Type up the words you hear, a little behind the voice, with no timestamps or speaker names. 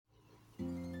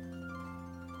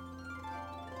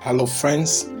Hello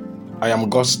friends, I am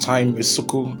God's Time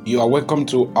Isuku. You are welcome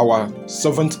to our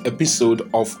 7th episode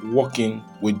of Walking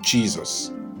with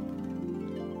Jesus.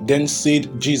 Then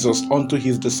said Jesus unto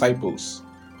his disciples,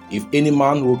 If any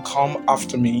man will come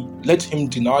after me, let him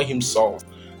deny himself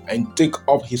and take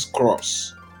up his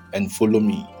cross and follow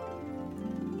me.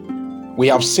 We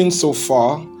have seen so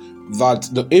far that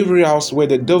the areas where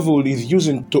the devil is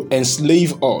using to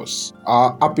enslave us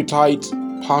are appetite,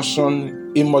 passion,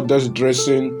 immodest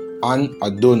dressing, and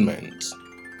adornment.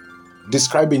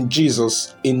 Describing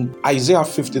Jesus in Isaiah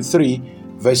 53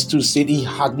 verse 2 said he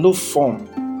had no form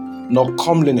nor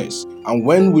comeliness, and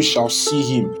when we shall see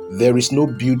him, there is no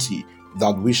beauty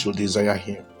that we shall desire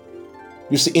him.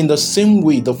 You see, in the same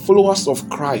way, the followers of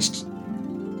Christ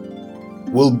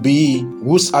will be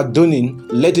whose adorning,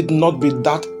 let it not be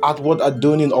that outward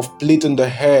adorning of plaiting the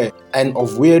hair and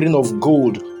of wearing of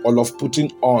gold or of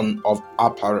putting on of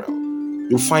apparel.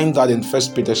 You find that in 1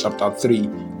 Peter chapter 3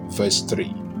 verse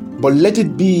 3. But let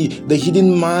it be the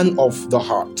hidden man of the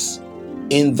heart,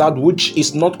 in that which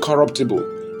is not corruptible,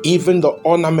 even the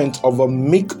ornament of a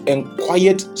meek and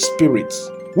quiet spirit,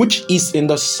 which is in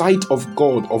the sight of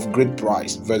God of great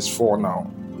price. Verse 4 now.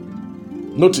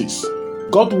 Notice,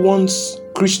 God wants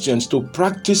Christians to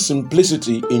practice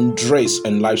simplicity in dress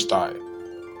and lifestyle.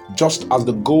 Just as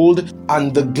the gold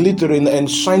and the glittering and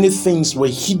shiny things were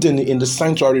hidden in the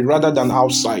sanctuary rather than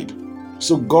outside,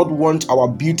 so God wants our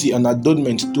beauty and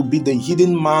adornment to be the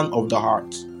hidden man of the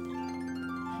heart,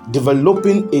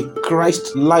 developing a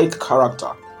Christ-like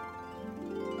character.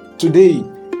 Today,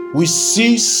 we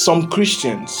see some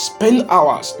Christians spend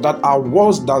hours that are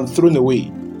worse than thrown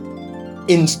away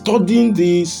in studying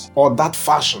this or that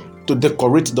fashion to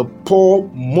decorate the poor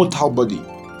mortal body.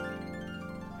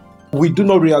 We do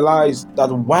not realize that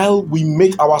while we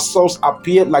make ourselves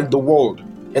appear like the world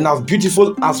and as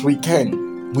beautiful as we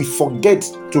can, we forget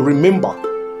to remember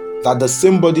that the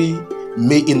same body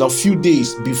may in a few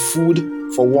days be food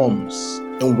for worms.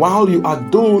 And while you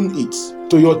adorn it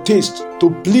to your taste,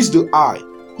 to please the eye,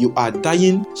 you are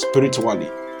dying spiritually.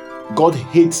 God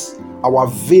hates our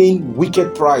vain,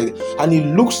 wicked pride, and he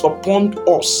looks upon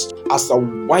us as a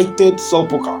whited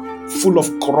sepulchre full of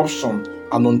corruption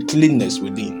and uncleanness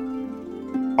within.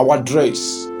 Our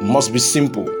dress must be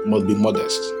simple, must be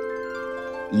modest.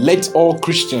 Let all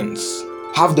Christians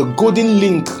have the golden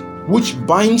link which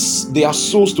binds their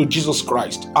souls to Jesus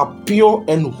Christ, a pure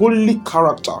and holy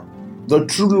character, the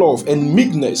true love and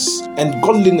meekness and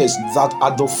godliness that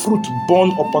are the fruit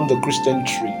born upon the Christian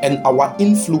tree, and our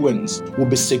influence will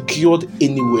be secured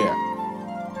anywhere.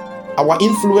 Our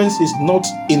influence is not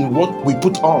in what we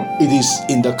put on, it is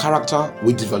in the character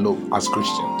we develop as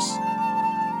Christians.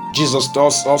 Jesus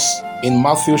tells us in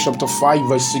Matthew chapter 5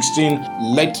 verse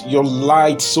 16, let your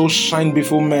light so shine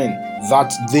before men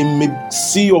that they may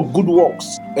see your good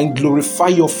works and glorify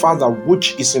your Father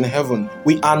which is in heaven.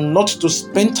 We are not to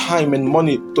spend time and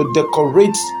money to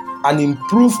decorate and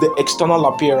improve the external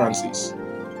appearances.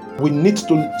 We need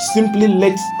to simply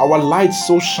let our light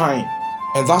so shine,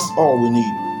 and that's all we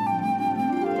need.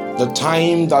 The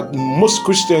time that most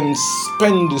Christians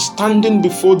spend standing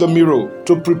before the mirror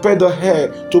to prepare the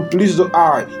hair to please the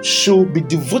eye should be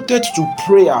devoted to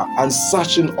prayer and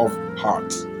searching of heart.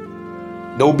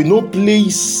 There will be no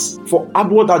place for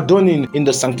outward adorning in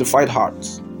the sanctified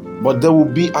heart, but there will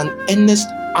be an earnest,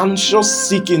 anxious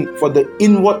seeking for the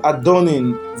inward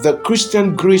adorning, the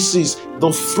Christian graces,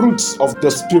 the fruits of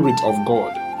the Spirit of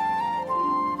God.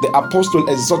 The apostle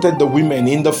exhorted the women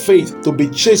in the faith to be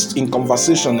chaste in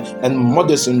conversation and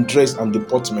modest in dress and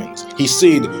deportment. He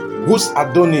said, whose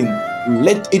adorning,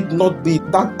 let it not be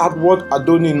that outward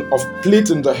adorning of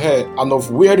plaiting the hair and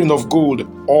of wearing of gold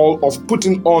or of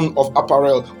putting on of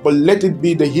apparel, but let it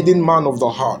be the hidden man of the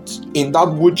heart, in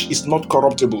that which is not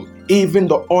corruptible, even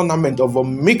the ornament of a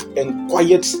meek and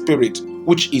quiet spirit,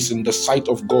 which is in the sight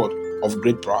of God of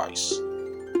great price.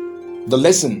 The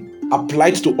lesson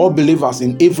applied to all believers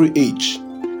in every age.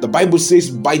 The Bible says,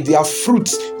 by their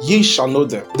fruits ye shall know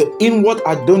them. The inward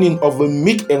adorning of a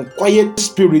meek and quiet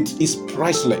spirit is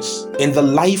priceless. In the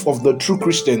life of the true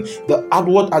Christian, the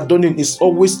outward adorning is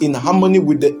always in harmony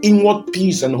with the inward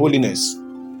peace and holiness.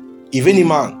 If any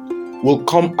man will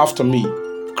come after me,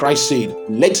 Christ said,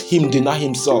 let him deny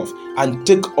himself and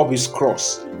take up his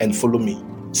cross and follow me.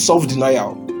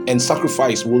 Self-denial and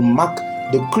sacrifice will mark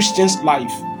the Christian's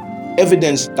life.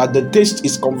 Evidence that the taste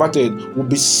is converted will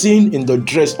be seen in the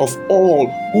dress of all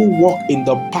who walk in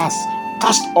the path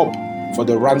cast up for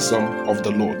the ransom of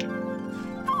the Lord.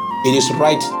 It is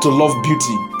right to love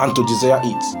beauty and to desire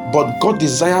it, but God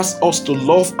desires us to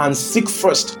love and seek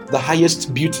first the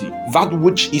highest beauty, that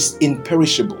which is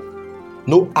imperishable.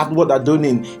 No outward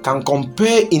adorning can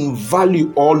compare in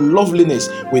value or loveliness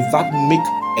with that meek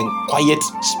and quiet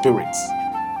spirit.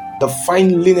 The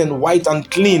fine linen, white and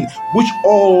clean, which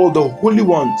all the holy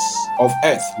ones of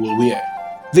earth will wear.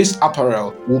 This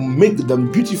apparel will make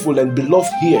them beautiful and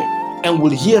beloved here, and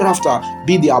will hereafter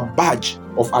be their badge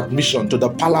of admission to the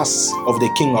palace of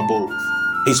the King above.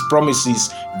 His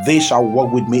promises, they shall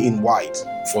walk with me in white,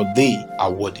 for they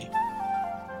are worthy.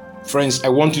 Friends, I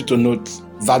want you to note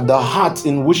that the heart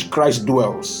in which Christ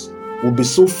dwells will be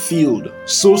so filled,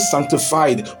 so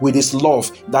sanctified with His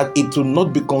love that it will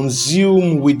not be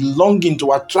consumed with longing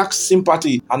to attract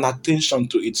sympathy and attention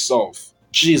to itself.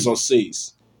 Jesus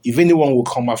says, if anyone will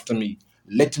come after me,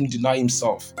 let him deny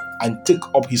himself and take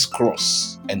up his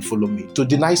cross and follow me. To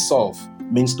deny self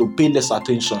means to pay less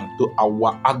attention to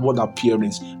our outward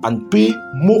appearance and pay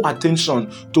more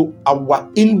attention to our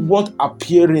inward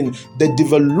appearing, the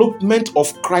development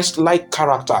of Christ-like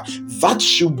character. That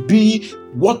should be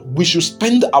what we should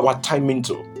spend our time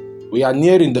into. We are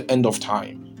nearing the end of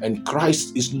time, and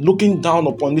Christ is looking down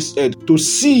upon this earth to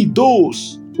see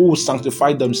those who will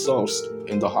sanctify themselves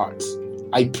in the heart.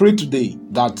 I pray today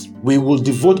that we will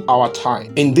devote our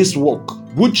time in this work,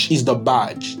 which is the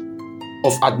badge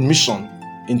of admission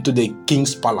into the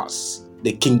King's palace,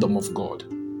 the kingdom of God.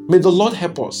 May the Lord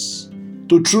help us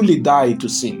to truly die to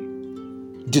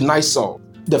sin, deny self,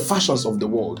 the fashions of the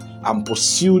world, and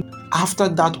pursue after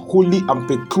that holy and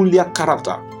peculiar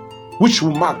character, which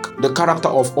will mark the character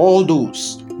of all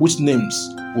those whose names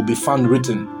will be found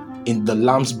written in the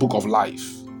Lamb's book of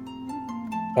life.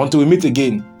 Until we meet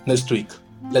again next week,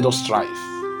 let us strive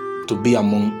to be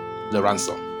among the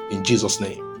ransom. In Jesus'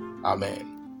 name, amen.